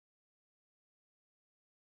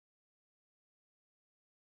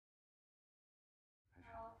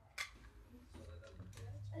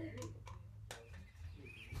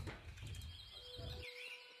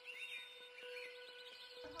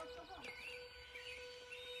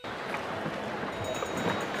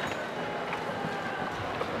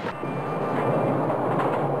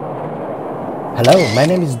Hello, my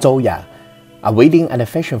name is Zoya, a wedding and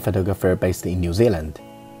fashion photographer based in New Zealand.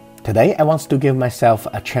 Today I want to give myself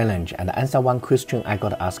a challenge and answer one question I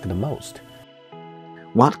got asked the most.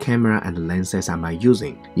 What camera and lenses am I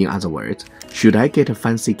using? In other words, should I get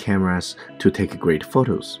fancy cameras to take great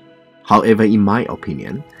photos? However, in my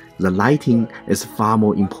opinion, the lighting is far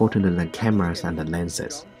more important than cameras and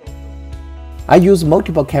lenses. I use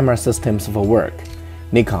multiple camera systems for work: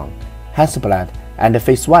 Nikon, Hasselblad, and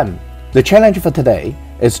Phase 1. The challenge for today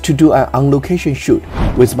is to do an on-location shoot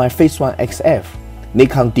with my Phase 1 XF,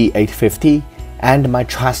 Nikon D850, and my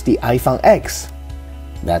trusty iPhone X.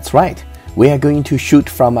 That's right, we are going to shoot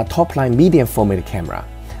from a top-line medium format camera,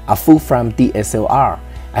 a full-frame DSLR,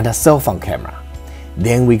 and a cell phone camera.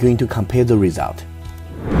 Then we're going to compare the result.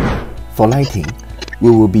 For lighting,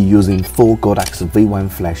 we will be using 4 Godox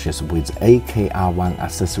V1 flashes with AKR1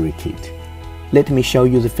 accessory kit. Let me show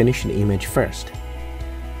you the finished image first.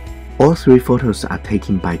 All 3 photos are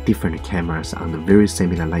taken by different cameras under very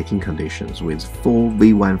similar lighting conditions with 4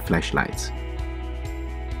 V1 flashlights.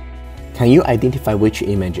 Can you identify which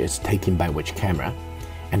image is taken by which camera?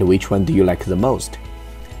 And which one do you like the most?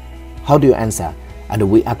 How do you answer? And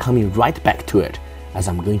we are coming right back to it, as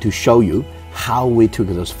I'm going to show you how we took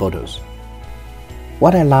those photos.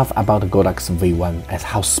 What I love about the Godox V1 is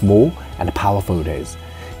how small and powerful it is.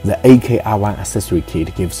 The AKR1 accessory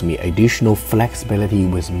kit gives me additional flexibility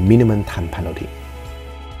with minimum time penalty.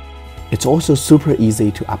 It's also super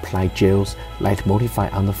easy to apply gels light modify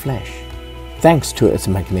on the flash. Thanks to its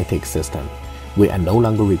magnetic system, we are no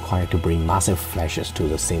longer required to bring massive flashes to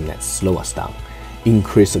the scene that slow us down,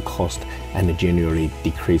 increase the cost, and generally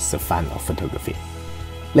decrease the fun of photography.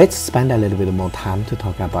 Let's spend a little bit more time to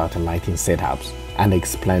talk about lighting setups and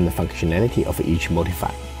explain the functionality of each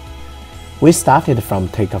modifier. We started from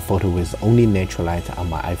take a photo with only natural light on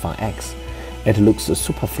my iPhone X. It looks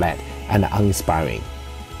super flat and uninspiring.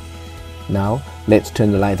 Now, let's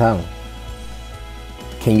turn the light on.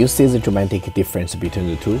 Can you see the dramatic difference between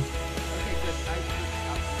the two?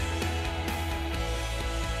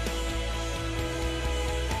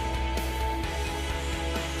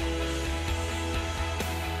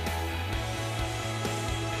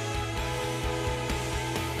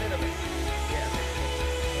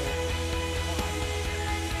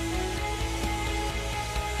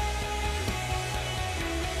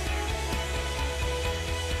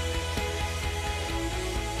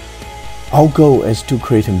 Our goal is to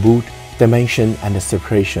create mood, dimension, and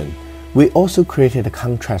separation. We also created a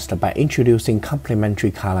contrast by introducing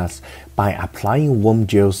complementary colors by applying warm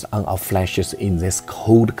gels on our flashes in this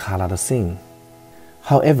cold colored scene.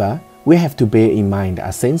 However, we have to bear in mind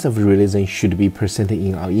a sense of realism should be presented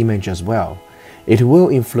in our image as well. It will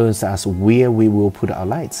influence us where we will put our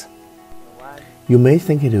lights. You may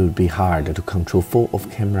think it would be hard to control 4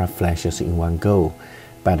 off-camera flashes in one go,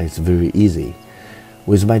 but it's very easy.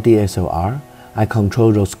 With my DSLR, I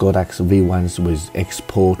control those Godox V1s with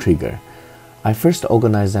Expo trigger. I first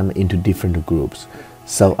organize them into different groups,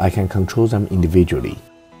 so I can control them individually.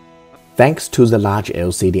 Thanks to the large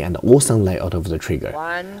LCD and awesome layout of the trigger,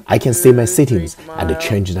 I can see my settings and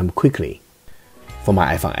change them quickly. For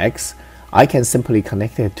my iPhone X, I can simply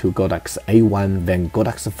connect it to Godox A1 then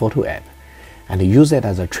Godox Photo app, and use it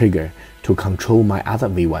as a trigger to control my other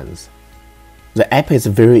V1s. The app is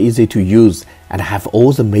very easy to use and have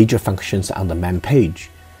all the major functions on the main page.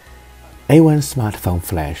 A1 smartphone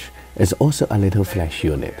flash is also a little flash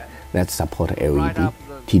unit that supports LED,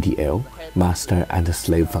 TTL, master, and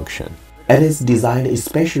slave function. It is designed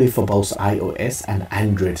especially for both iOS and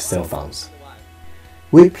Android cell phones.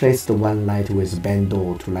 We placed one light with band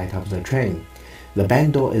door to light up the train. The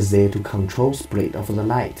band door is there to control split of the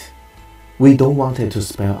light. We don't want it to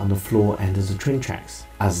spill on the floor and the train tracks,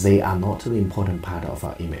 as they are not the important part of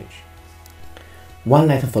our image. One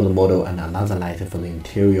light for the model and another light for the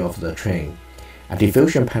interior of the train. A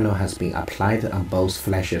diffusion panel has been applied on both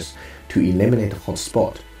flashes to eliminate hot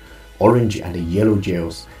spot, orange and yellow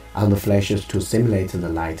gels on the flashes to simulate the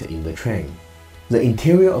light in the train. The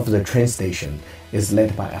interior of the train station is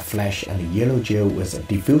lit by a flash and yellow gel with a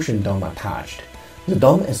diffusion dome attached. The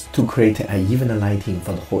dome is to create an even lighting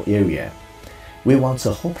for the whole area. We want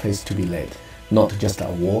the whole place to be lit, not just a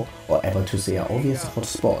wall or able to see an obvious hot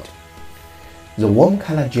spot. The warm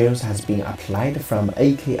color gels has been applied from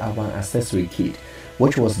AKR1 accessory kit,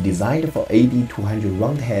 which was designed for AD200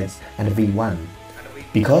 round heads and V1.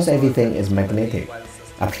 Because everything is magnetic,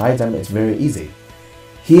 apply them is very easy.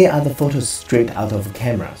 Here are the photos straight out of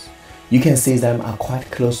cameras. You can see them are quite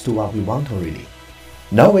close to what we want already.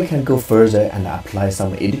 Now we can go further and apply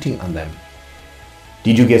some editing on them.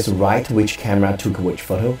 Did you guess right which camera took which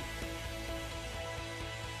photo?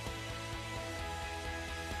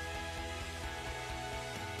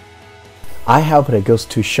 I hope it goes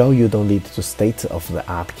to show you don't need the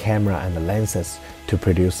state-of-the-art camera and lenses to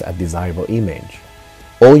produce a desirable image.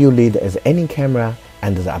 All you need is any camera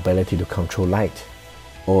and the ability to control light,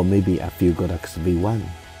 or maybe a few Godox V1.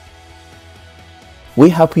 We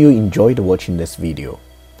hope you enjoyed watching this video.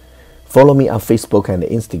 Follow me on Facebook and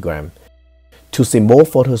Instagram to see more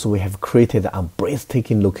photos we have created on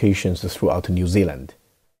breathtaking locations throughout New Zealand.